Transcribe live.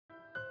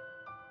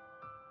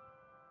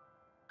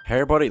Hey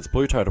everybody, it's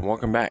BlueToad and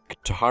welcome back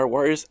to Hyrule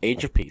Warriors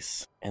Age of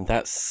Peace. And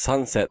that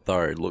sunset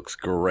though looks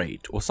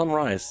great. Or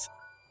sunrise.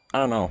 I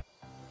don't know.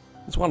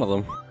 It's one of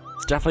them.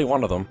 It's definitely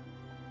one of them.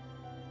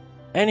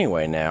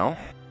 Anyway now,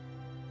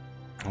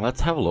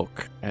 let's have a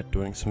look at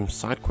doing some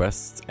side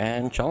quests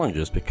and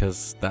challenges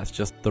because that's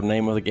just the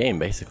name of the game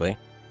basically.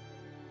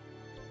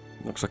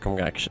 Looks like I'm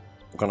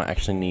gonna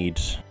actually need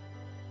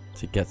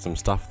to get some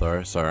stuff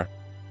though, so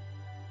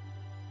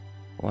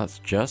let's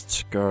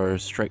just go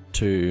straight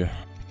to...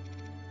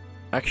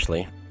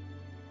 Actually,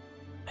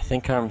 I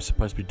think I'm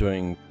supposed to be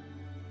doing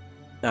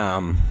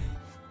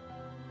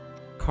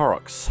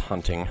Koroks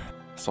hunting,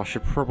 so I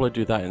should probably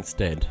do that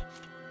instead.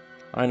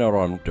 I know what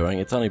I'm doing.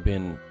 It's only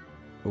been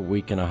a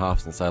week and a half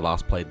since I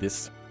last played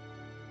this.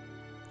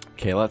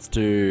 Okay, let's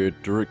do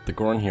Daruk the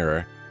Goron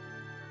Hero.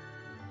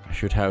 I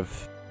should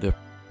have the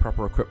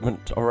proper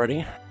equipment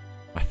already.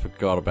 I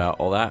forgot about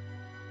all that.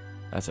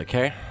 That's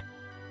okay.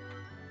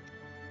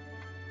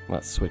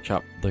 Let's switch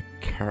up the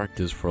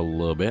characters for a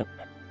little bit.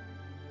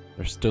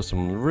 There's still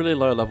some really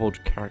low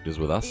leveled characters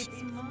with us,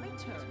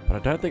 but I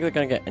don't think they're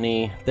going to get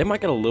any... They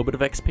might get a little bit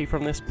of XP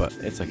from this, but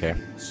it's okay.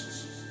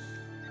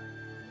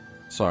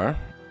 So,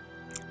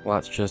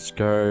 let's just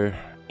go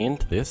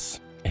into this.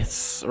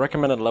 It's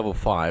recommended level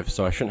 5,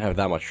 so I shouldn't have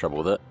that much trouble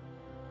with it.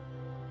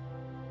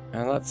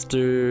 And let's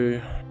do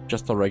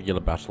just a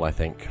regular battle, I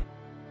think.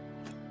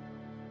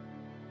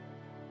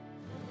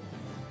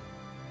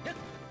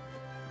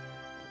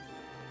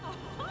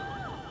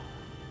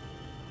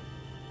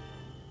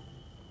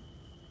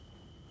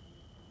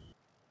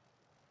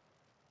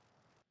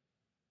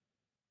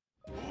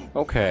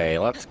 Okay,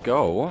 let's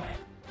go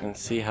and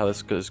see how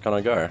this is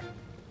gonna go.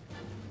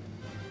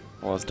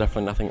 Well, there's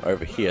definitely nothing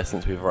over here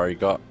since we've already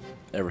got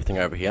everything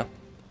over here.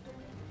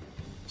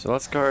 So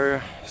let's go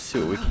see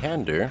what we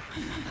can do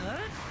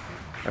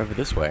over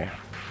this way.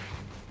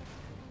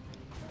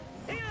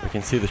 We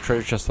can see the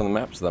treasure chest on the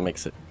map, so that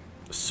makes it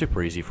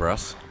super easy for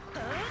us.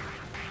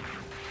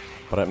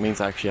 But it means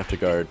I actually have to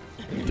go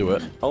do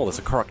it. Oh, there's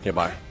a Korok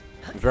nearby.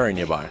 Very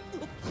nearby.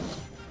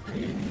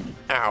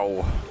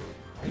 Ow.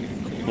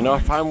 You know,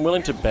 if I'm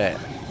willing to bet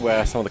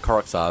where some of the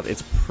Koroks are,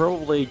 it's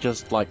probably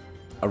just like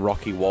a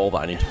rocky wall that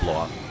I need to blow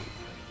up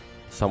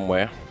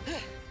somewhere.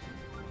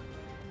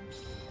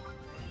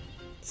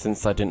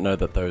 Since I didn't know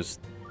that those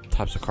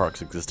types of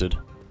Koroks existed.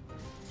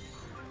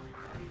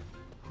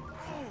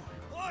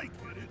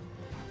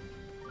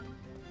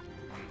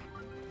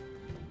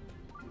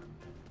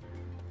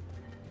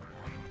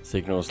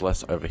 Signal's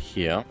less over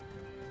here.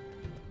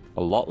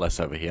 A lot less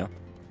over here.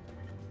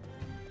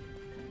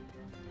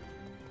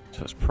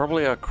 So it's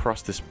probably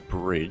across this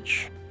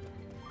bridge.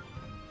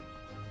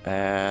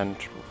 And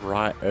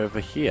right over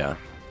here.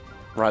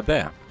 Right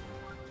there.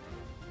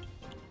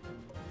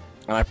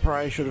 And I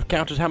probably should have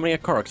counted how many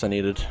Koroks I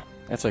needed.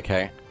 That's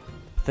okay.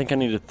 I think I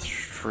needed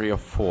 3 or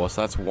 4,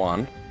 so that's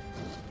 1.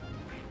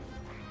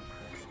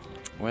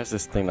 Where's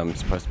this thing that I'm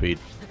supposed to be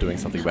doing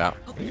something about?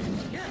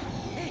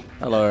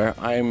 Hello,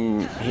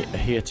 I'm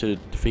here to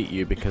defeat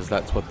you because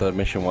that's what the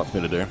mission wants me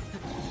to do.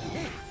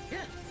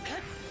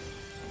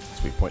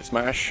 Sweet point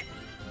smash.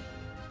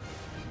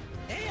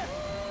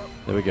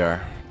 There we go.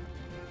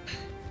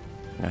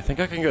 I think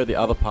I can go the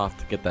other path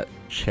to get that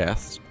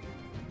chest.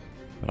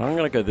 But I'm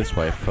gonna go this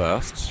way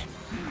first.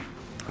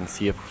 And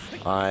see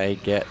if I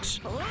get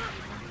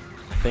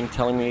a thing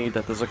telling me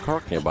that there's a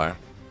Korok nearby.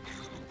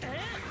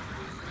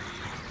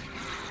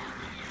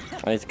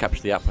 I need to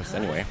capture the outpost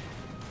anyway.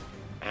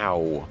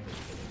 Ow.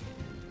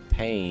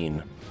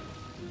 Pain.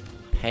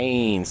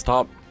 Pain.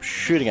 Stop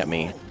shooting at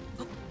me.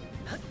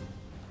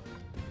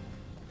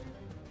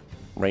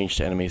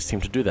 Ranged enemies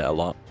seem to do that a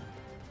lot.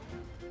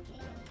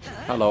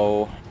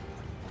 Hello.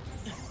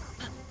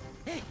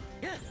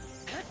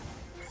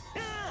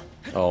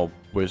 Oh,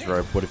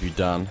 Wizrobe, what have you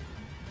done?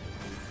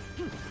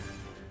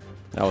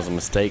 That was a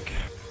mistake.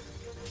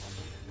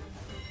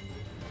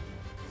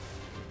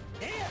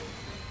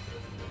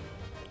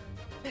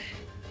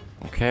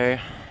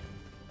 Okay.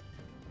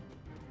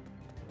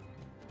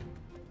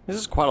 This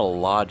is quite a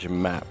large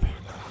map.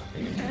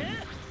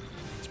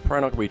 It's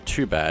probably not going to be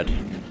too bad.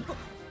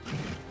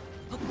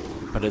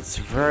 But it's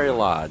very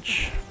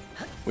large,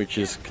 which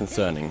is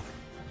concerning.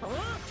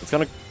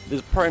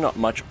 There's probably not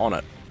much on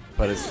it,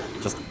 but it's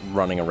just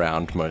running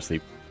around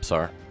mostly,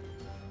 so.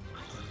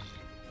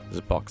 There's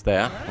a box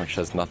there, which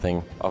has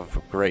nothing of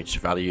great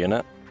value in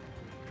it.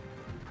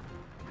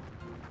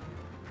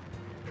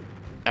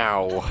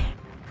 Ow.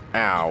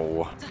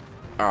 Ow.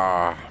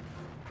 Ah.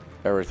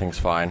 Everything's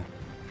fine.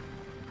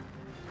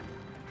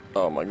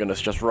 Oh my goodness,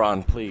 just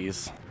run,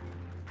 please.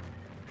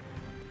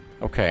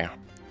 Okay.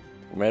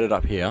 We made it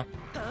up here.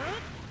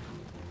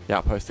 The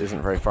outpost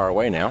isn't very far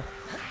away now.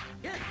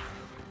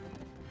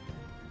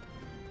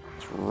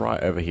 It's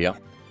right over here.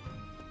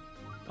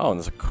 Oh, and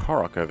there's a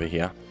Korok over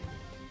here.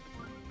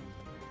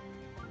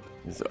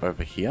 Is it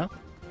over here?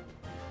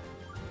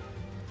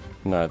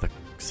 No, the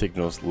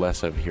signal's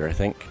less over here, I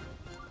think.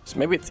 So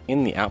maybe it's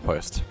in the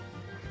outpost.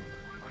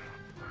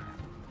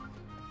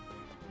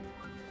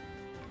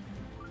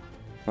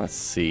 Let's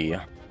see.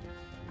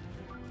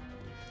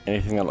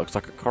 Anything that looks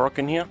like a Korok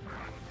in here?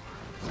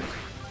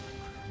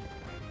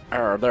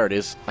 Oh, there it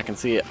is. I can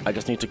see it. I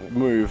just need to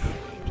move.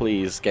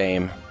 Please,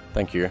 game.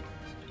 Thank you.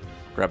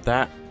 Grab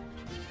that.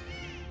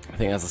 I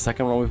think that's the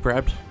second one we've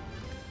grabbed.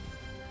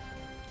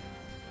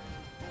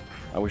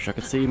 I wish I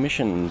could see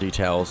mission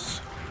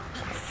details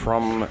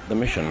from the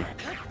mission.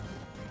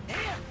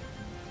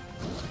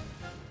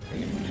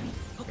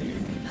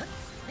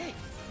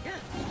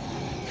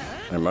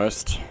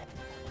 Almost.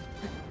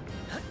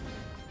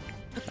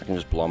 I can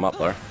just blow him up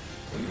though.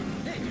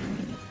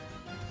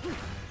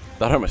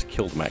 That almost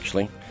killed him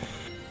actually.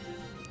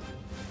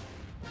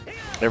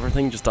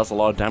 Everything just does a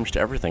lot of damage to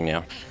everything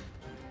now.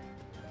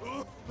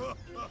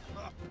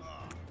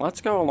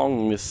 Let's go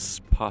along this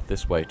path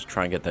this way to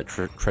try and get that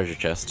treasure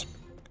chest.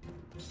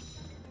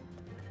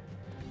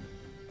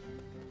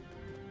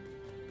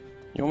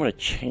 You want me to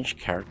change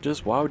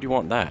characters? Why would you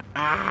want that?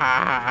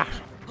 Ah!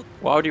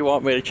 Why would you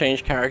want me to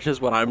change characters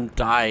when I'm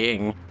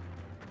dying?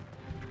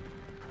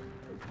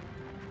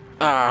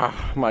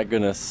 Ah, my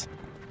goodness.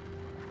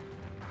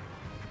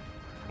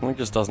 It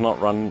just does not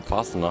run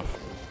fast enough.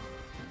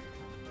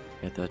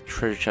 Yeah, the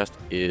treasure chest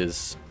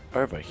is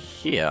over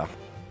here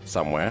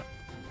somewhere.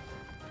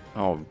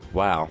 Oh,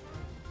 wow.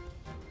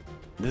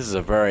 This is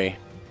a very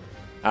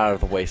out of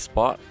the way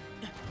spot.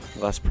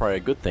 That's probably a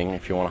good thing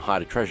if you want to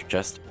hide a treasure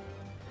chest.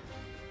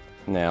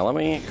 Now, let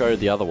me go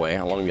the other way,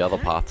 along the other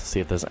path, to see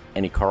if there's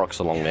any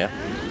Koroks along there.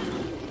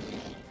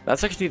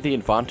 That's actually the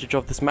advantage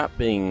of this map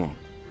being,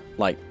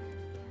 like,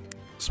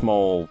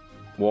 small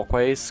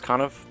walkways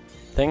kind of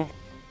thing.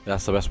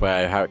 That's the best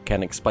way I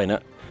can explain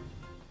it.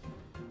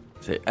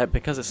 So,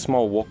 because it's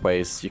small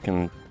walkways, you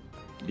can...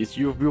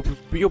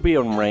 You'll be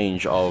in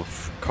range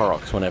of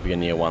Koroks whenever you're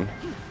near one.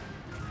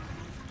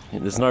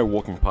 There's no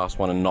walking past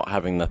one and not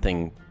having the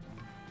thing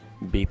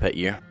beep at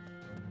you.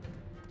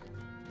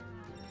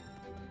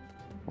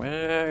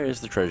 Where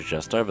is the treasure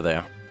chest? Over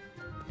there.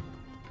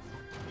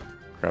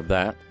 Grab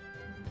that.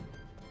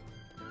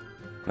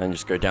 Then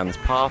just go down this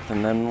path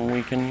and then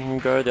we can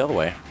go the other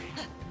way.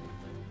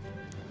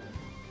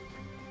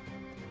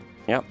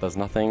 Yep, there's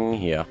nothing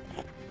here.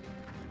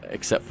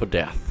 Except for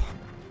death.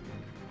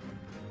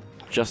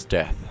 Just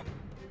death.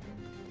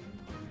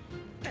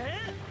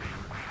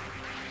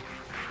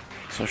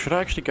 So should I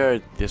actually go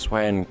this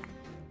way and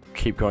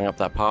keep going up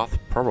that path?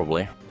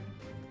 Probably.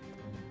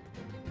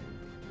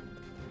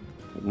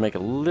 Would make a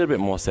little bit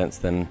more sense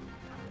than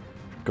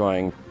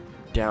going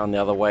down the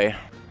other way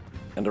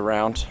and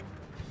around.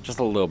 Just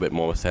a little bit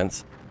more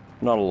sense.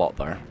 Not a lot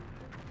though.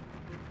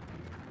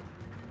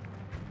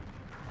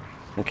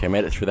 Okay,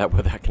 made it through that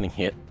without getting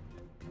hit.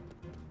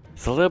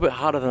 It's a little bit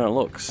harder than it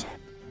looks.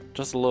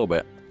 Just a little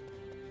bit.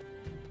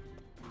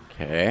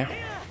 Okay,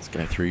 let's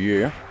go through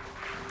you.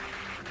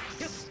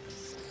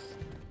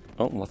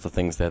 Oh, lots of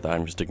things there that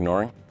I'm just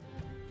ignoring.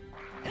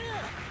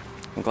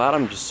 I'm glad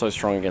I'm just so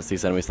strong against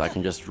these enemies that I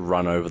can just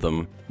run over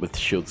them with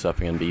shield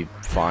surfing and be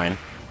fine.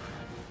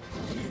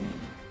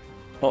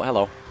 Oh,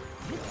 hello.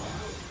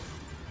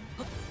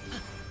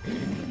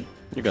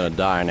 You're gonna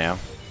die now.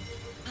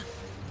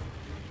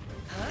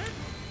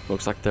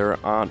 Looks like there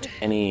aren't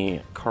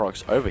any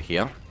Koroks over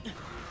here.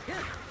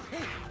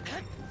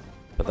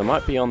 But there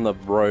might be on the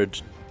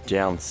road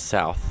down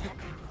south,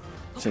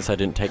 since I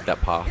didn't take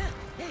that path.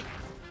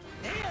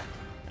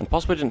 And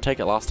possibly didn't take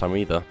it last time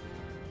either.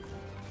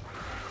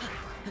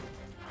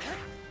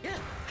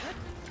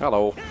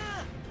 Hello.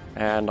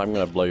 And I'm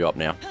gonna blow you up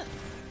now.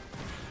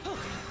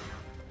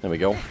 There we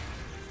go.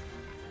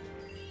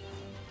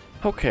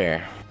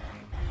 Okay.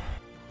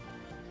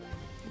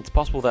 It's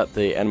possible that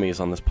the enemies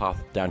on this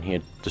path down here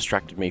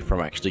distracted me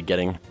from actually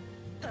getting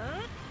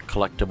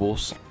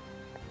collectibles.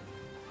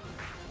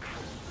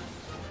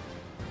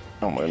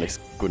 Oh my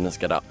goodness,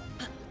 get up.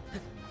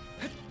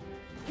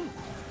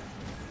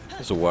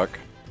 This'll work.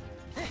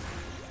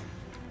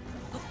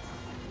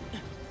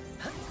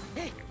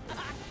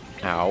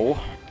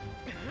 Ow.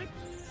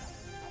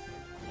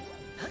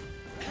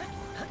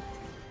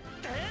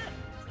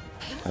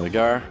 There we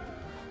go.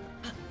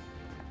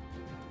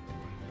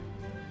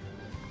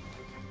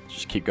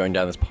 Just keep going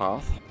down this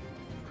path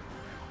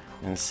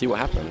and see what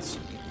happens.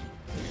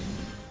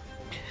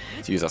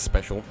 Let's use our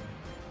special.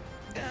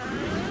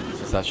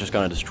 So that's just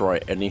going to destroy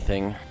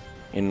anything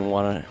in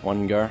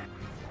one go.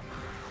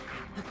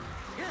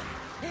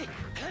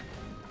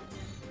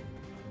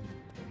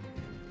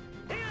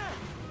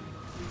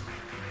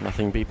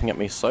 Nothing beeping at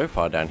me so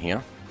far down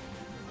here.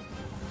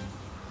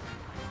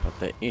 But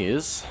there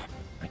is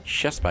a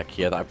chest back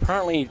here that I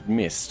apparently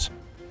missed.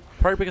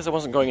 Probably because I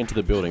wasn't going into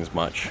the buildings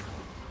much.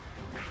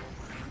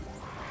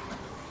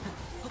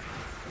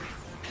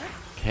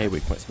 Okay,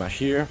 weak point smash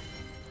here.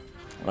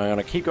 I'm going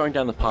to keep going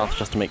down the path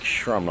just to make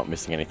sure I'm not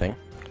missing anything.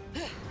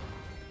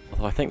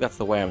 Although I think that's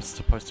the way I'm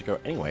supposed to go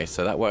anyway,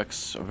 so that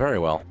works very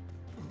well.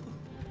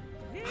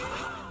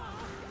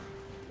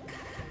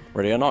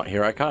 Ready or not,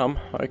 here I come.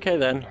 Okay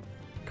then.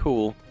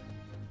 Cool.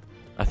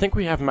 I think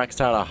we have maxed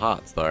out our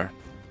hearts though.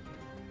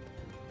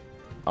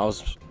 I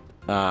was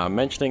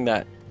mentioning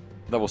that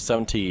level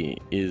 70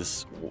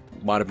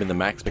 might have been the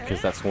max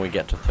because that's when we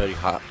get to 30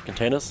 heart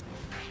containers.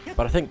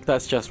 But I think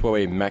that's just where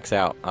we max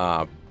out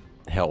our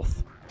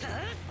health.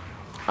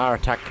 Our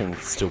attack can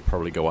still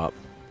probably go up.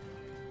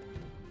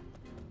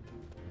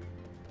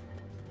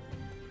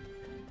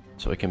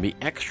 So it can be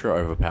extra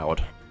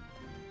overpowered.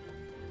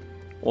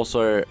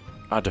 Also,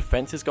 our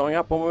defense is going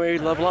up when we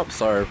level up,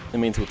 so it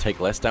means we'll take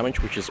less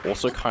damage, which is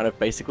also kind of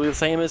basically the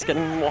same as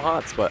getting more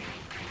hearts, but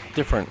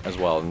different as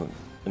well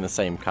in the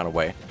same kind of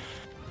way.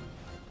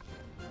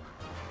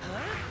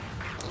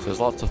 So there's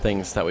lots of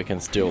things that we can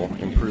still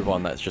improve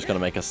on that's just going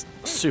to make us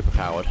super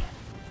powered.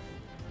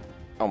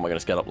 Oh my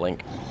goodness, get up,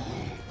 Link.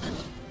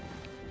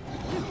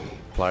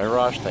 Fly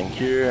Rush,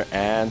 thank you,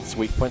 and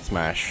Sweet Point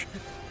Smash.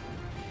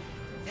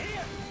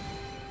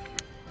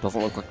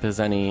 Doesn't look like there's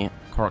any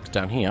Koroks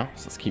down here,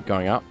 so let's keep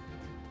going up.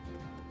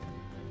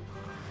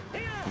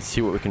 Let's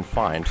see what we can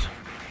find.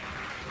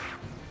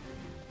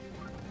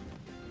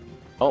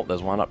 Oh,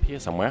 there's one up here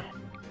somewhere.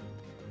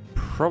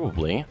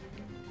 Probably.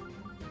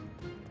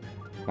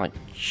 Like,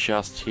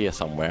 just here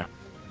somewhere.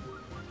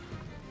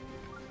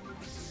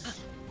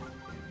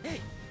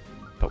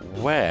 But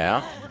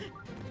where?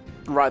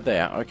 Right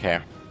there, okay.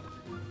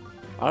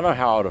 I don't know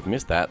how I would have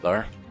missed that,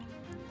 though.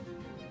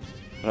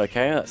 But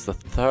okay, that's the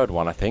third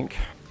one, I think.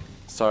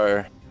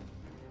 So,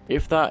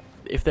 if there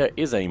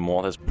is any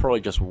more, there's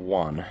probably just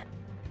one.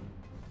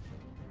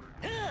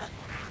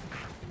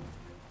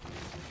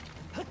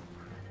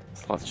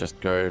 So let's just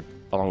go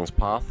along this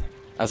path.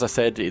 As I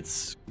said,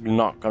 it's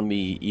not going to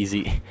be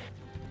easy.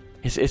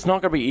 It's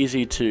not going to be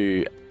easy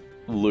to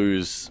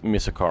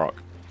miss a Korok.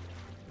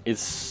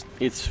 It's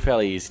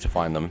fairly easy to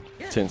find them,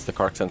 since the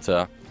Korok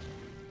Center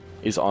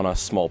is on a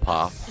small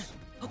path.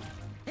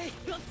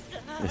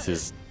 This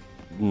is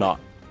not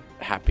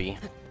happy.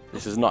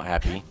 This is not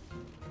happy.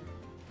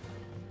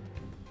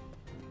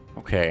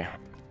 Okay.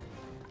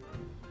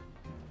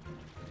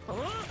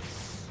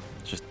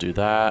 Just do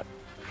that.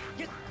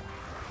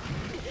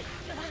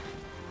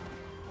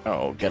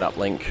 Oh, get up,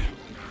 Link.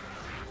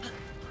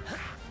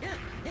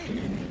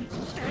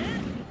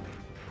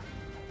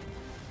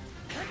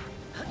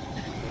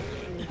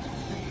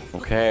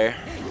 Okay.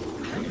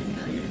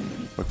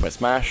 Look my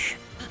smash.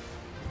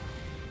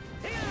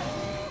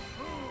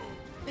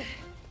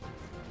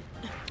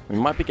 We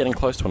might be getting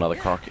close to another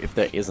Korok if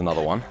there is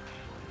another one.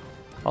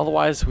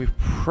 Otherwise, we've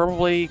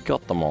probably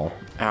got them all.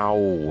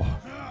 Ow.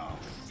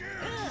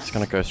 Just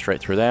gonna go straight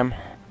through them.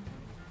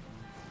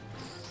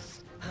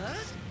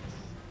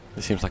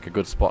 This seems like a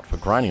good spot for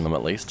grinding them,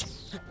 at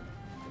least.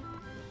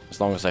 As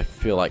long as I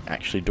feel like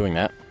actually doing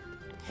that.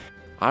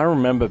 I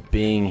remember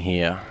being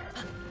here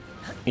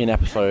in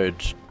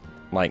episode,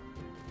 like,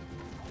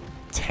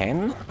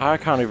 10? I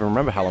can't even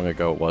remember how long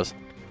ago it was.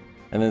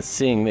 And then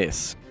seeing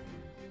this.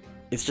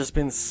 It's just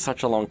been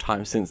such a long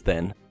time since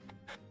then.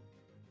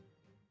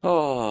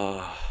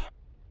 Oh.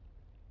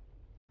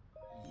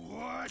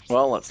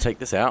 Well, let's take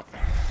this out.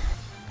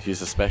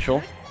 Use a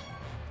special.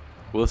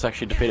 Will this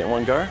actually defeat it in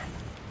one go?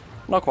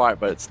 Not quite,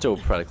 but it's still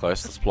fairly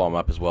close. Let's blow them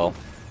up as well.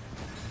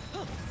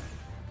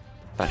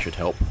 That should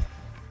help.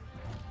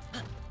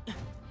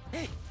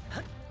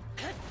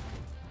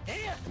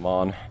 Come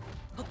on.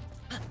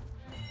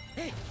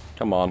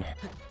 Come on.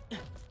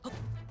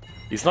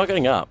 He's not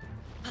getting up.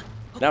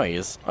 Now he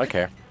is.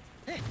 Okay.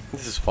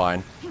 This is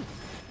fine.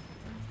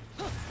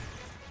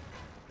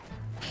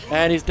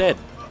 And he's dead.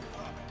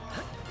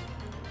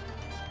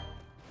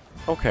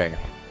 Okay.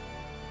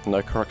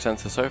 No Korok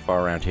sensor so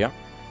far around here.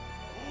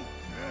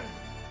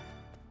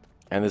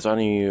 And there's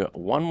only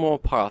one more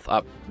path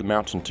up the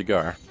mountain to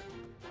go.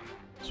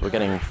 So we're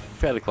getting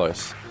fairly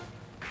close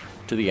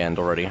to the end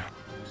already.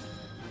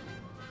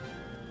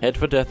 Head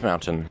for Death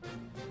Mountain.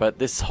 But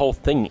this whole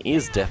thing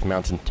is Death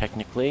Mountain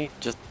technically.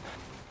 Just...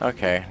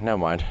 okay, never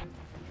mind.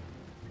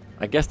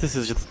 I guess this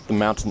is just the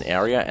mountain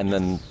area, and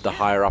then the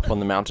higher up on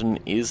the mountain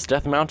is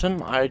Death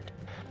Mountain. I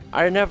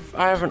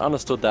haven't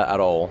understood that at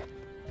all.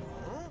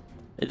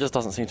 It just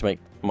doesn't seem to make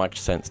much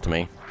sense to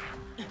me.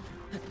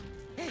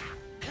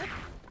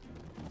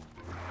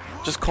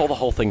 Just call the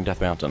whole thing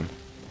Death Mountain.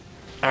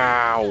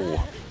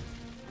 Ow!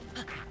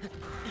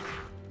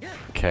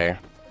 Okay.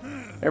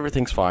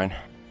 Everything's fine.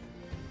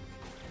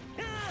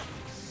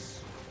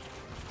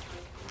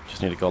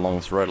 Just need to go along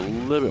this road a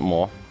little bit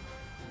more.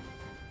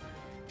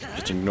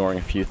 Just ignoring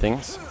a few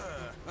things.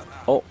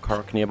 Oh,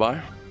 Korok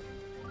nearby.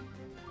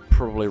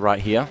 Probably right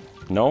here.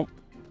 Nope.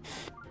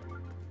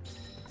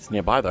 It's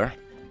nearby though.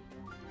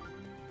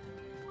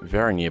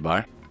 Very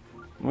nearby.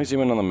 Let me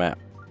zoom in on the map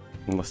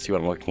and let's see what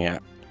I'm looking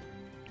at.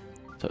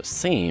 So it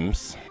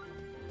seems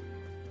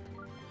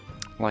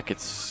like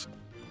it's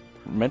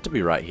meant to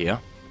be right here.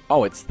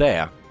 Oh, it's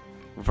there.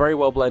 Very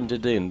well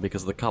blended in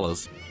because of the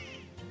colors.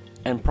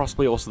 And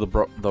possibly also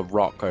the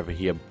rock over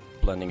here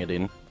blending it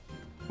in.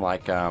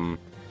 Like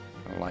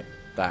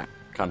that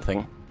kind of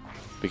thing.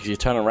 Because you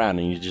turn around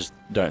and you just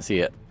don't see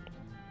it.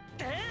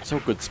 It's a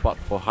good spot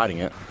for hiding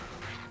it.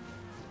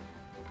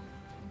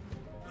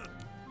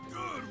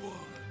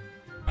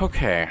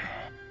 Okay.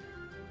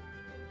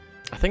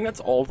 I think that's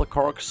all the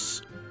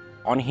Koroks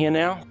on here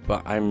now,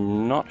 but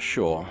I'm not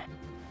sure.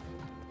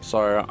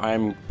 So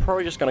I'm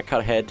probably just gonna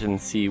cut ahead and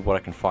see what I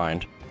can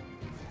find.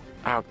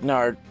 Oh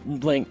no,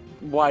 Link,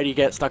 why do you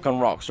get stuck on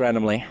rocks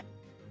randomly?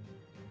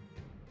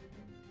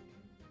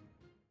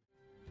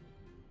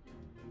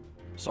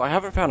 So I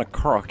haven't found a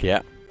Korok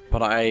yet,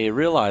 but I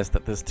realized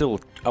that there's still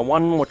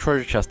one more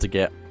treasure chest to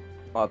get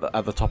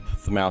at the top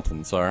of the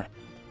mountain, so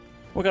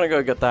we're gonna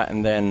go get that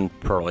and then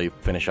probably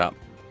finish up.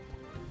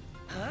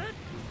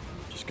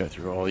 Just go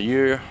through all of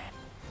you.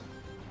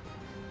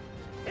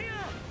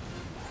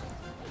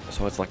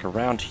 So it's like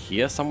around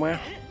here somewhere,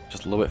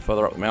 just a little bit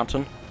further up the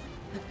mountain.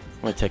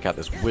 I'm gonna take out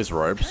this whiz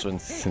robe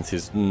since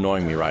he's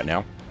annoying me right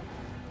now.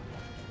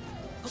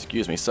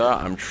 Excuse me, sir,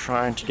 I'm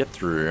trying to get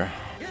through.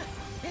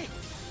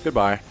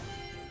 Goodbye.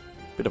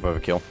 Bit of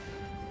overkill.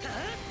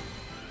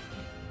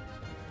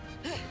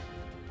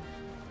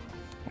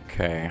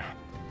 Okay.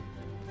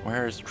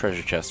 Where is the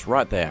treasure chest?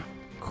 Right there.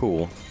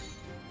 Cool.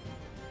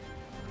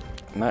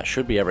 And that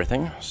should be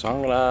everything, so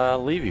I'm gonna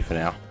leave you for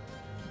now.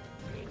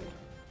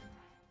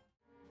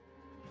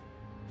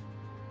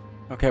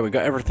 Okay, we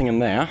got everything in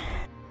there.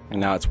 And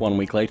now it's 1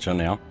 week later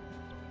now.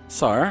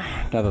 So,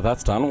 now that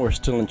that's done, we're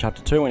still in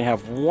Chapter 2 and we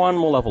have one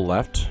more level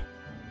left.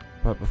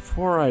 But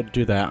before I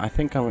do that, I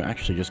think I'm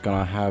actually just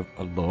gonna have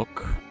a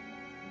look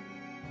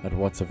at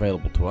what's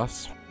available to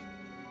us.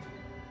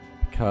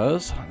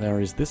 Because there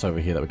is this over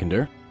here that we can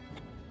do.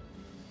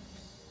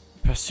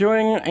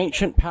 Pursuing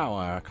ancient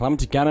power.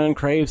 Calamity Ganon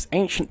craves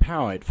ancient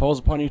power. It falls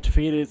upon you to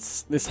feed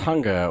this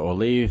hunger or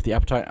leave the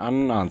appetite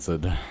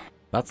unanswered.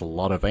 That's a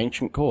lot of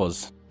ancient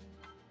cores.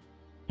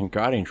 And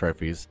guardian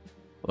trophies.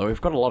 Although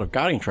we've got a lot of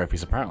guardian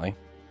trophies apparently.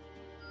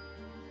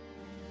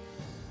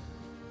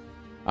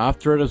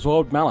 After it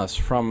absorbed malice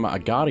from a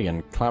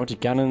guardian, Calamity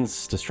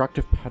Ganon's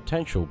destructive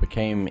potential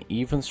became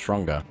even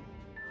stronger.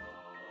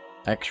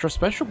 Extra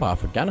special bar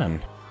for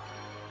Ganon.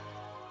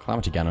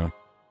 Calamity Ganon.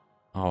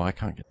 Oh, I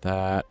can't get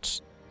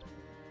that.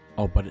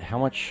 Oh, but how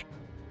much?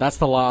 That's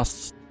the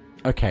last...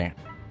 Okay.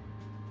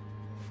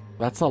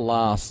 That's the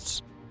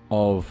last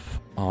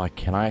of... Oh,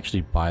 can I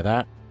actually buy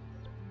that?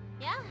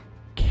 Yeah.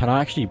 Can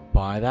I actually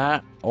buy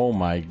that? Oh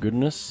my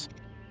goodness.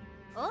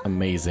 Oh.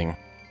 Amazing.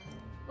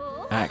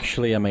 Oh.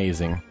 Actually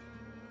amazing.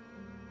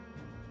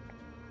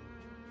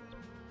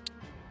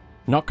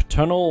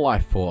 Nocturnal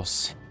Life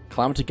Force.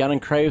 Calamity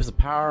Ganon craves the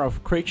power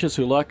of creatures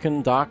who lurk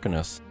in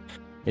darkness.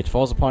 It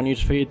falls upon you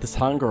to feed this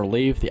hunger or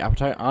leave the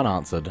appetite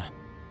unanswered.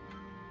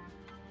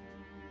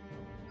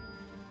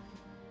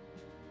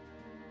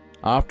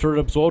 After it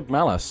absorbed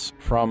malice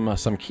from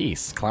some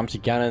keys, Calamity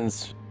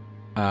Ganon's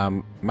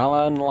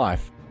Malan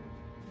Life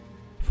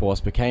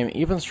Force became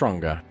even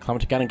stronger.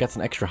 Calamity Ganon gets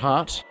an extra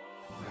heart,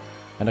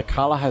 and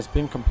Akala has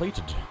been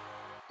completed.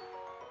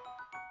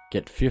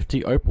 Get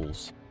 50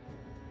 opals.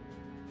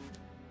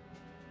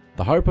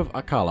 The Hope of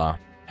Akala.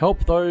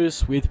 Help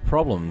those with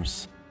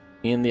problems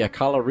in the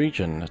Akala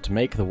region to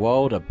make the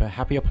world a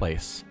happier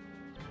place.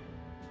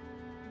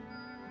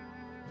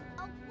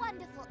 A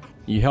wonderful effort.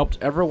 You helped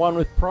everyone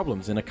with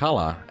problems in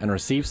Akala and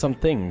received some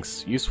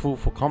things useful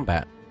for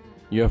combat.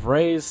 You have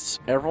raised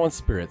everyone's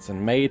spirits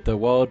and made the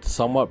world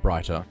somewhat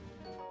brighter.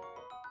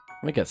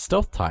 Let me get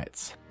stealth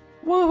tights.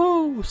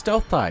 Woohoo!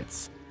 Stealth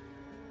tights!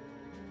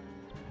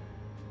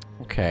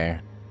 Okay.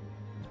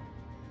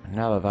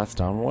 Now that that's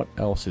done, what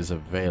else is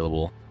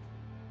available?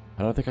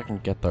 I don't think I can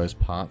get those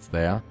parts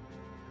there.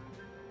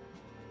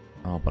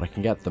 Oh, but I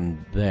can get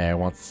them there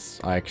once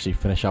I actually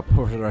finish up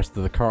with the rest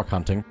of the Korok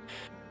hunting.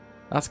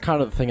 That's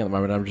kind of the thing at the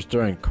moment, I'm just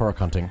doing Korok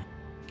hunting.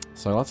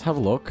 So let's have a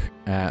look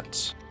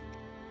at...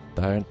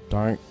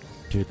 Don't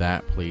do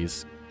that,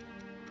 please.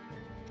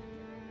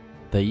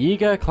 The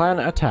Yiga clan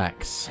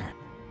attacks.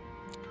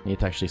 Need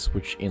to actually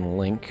switch in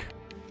Link,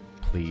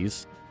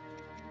 please.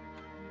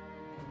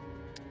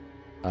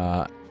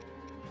 Oh,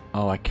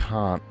 I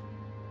can't.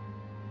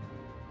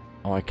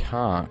 Oh, I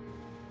can't.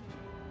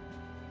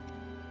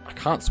 I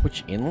can't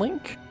switch in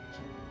Link?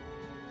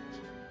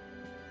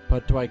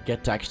 But do I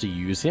get to actually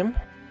use him?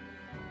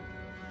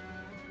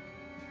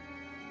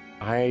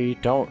 I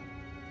don't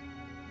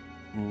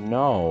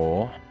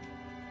know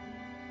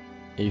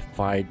if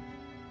I'm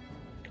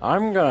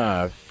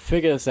gonna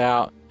figure this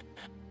out,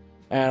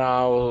 and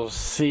I will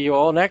see you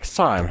all next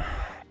time.